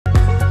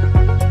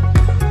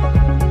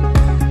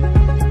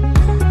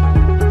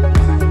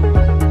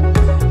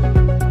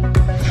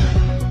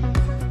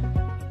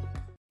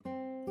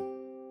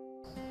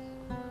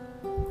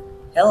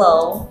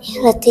Hello.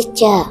 Hello,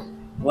 teacher.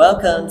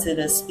 Welcome to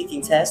the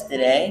speaking test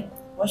today.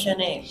 What's your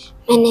name?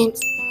 My name's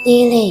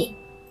Lily.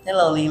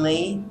 Hello,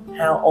 Lily.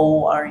 How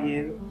old are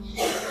you?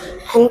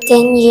 I'm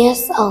 10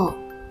 years old.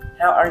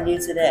 How are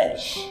you today?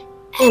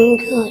 I'm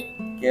good.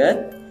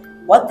 Good.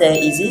 What day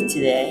is it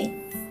today?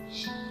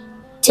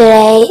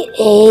 Today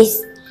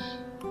is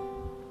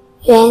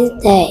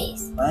Wednesday.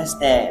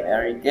 Wednesday.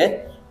 Very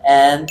good.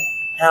 And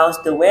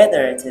how's the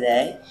weather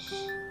today?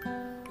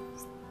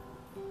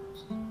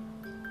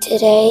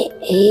 Today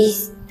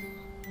is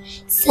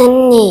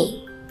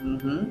sunny.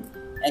 And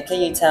can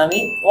you tell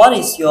me what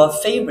is your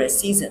favorite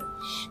season?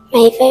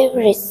 My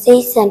favorite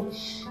season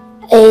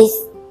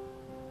is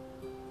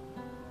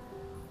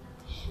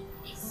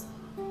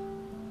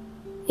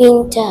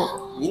winter.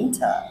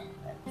 Winter.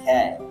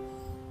 Okay.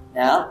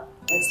 Now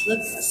let's look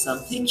at some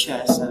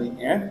pictures over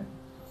here.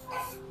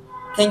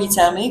 Can you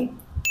tell me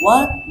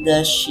what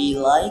does she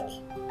like?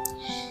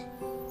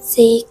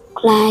 She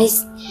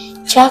likes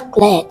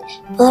chocolate,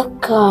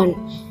 popcorn,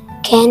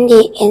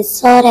 candy, and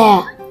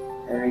soda.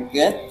 Very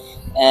good.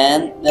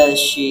 And does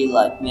she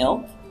like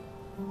milk?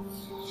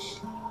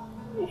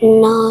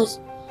 No,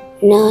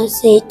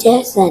 she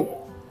doesn't.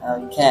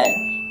 Okay.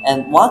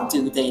 And what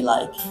do they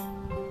like?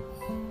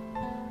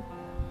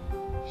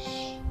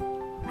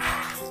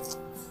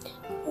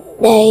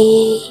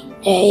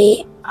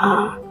 They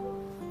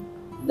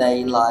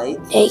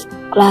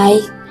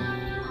like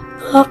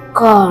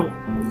popcorn.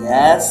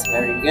 Yes,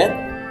 very good.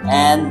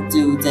 And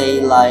do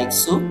they like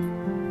soup?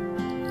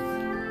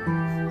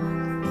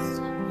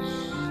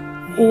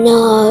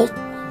 No,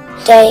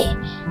 they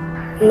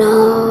do.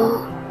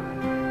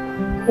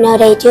 No,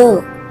 they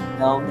don't.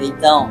 No, they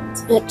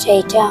don't.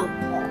 Okay.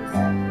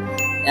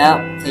 Now,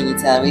 can you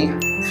tell me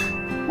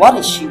what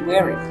is she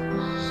wearing?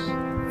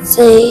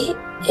 She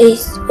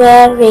is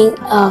wearing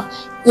a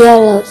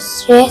yellow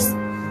dress.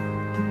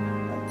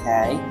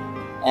 Okay.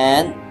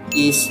 And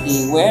is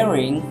he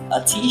wearing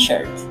a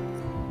t-shirt?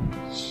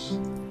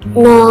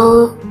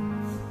 No,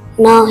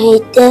 he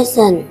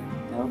doesn't.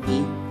 No,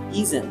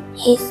 he isn't.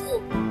 He's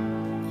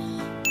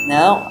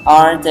Now,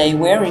 are they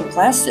wearing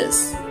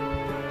glasses?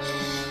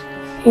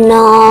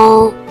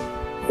 no,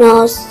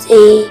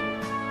 she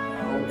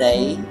No,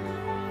 they.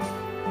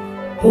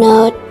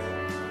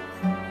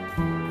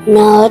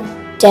 no,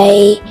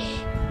 they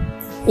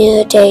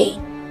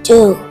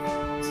do.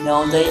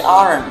 No, they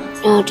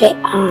aren't. No, they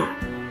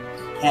aren't.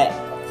 Okay.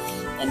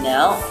 And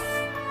now,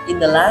 in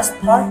the last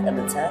part of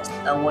the test,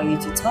 I want you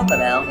to talk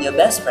about your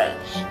best friend.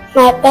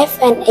 My best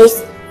friend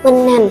is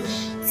Ninh.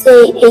 She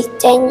is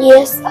 10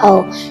 years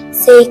old.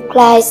 She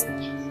likes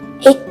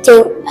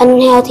eating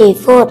unhealthy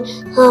food.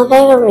 Her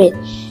favorite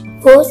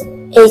food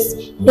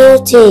is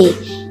beauty.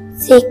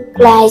 She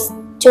likes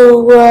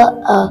to wear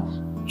a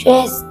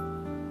dress.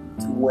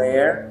 To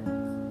wear.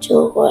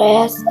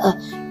 A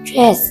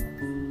dress.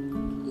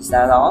 Is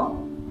that all?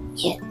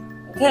 Yes.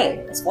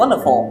 Okay, that's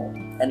wonderful.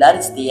 And that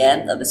is the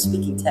end of the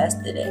speaking test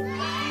today.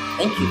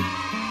 Thank you.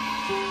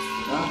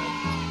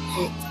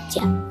 Bye.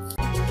 Yeah.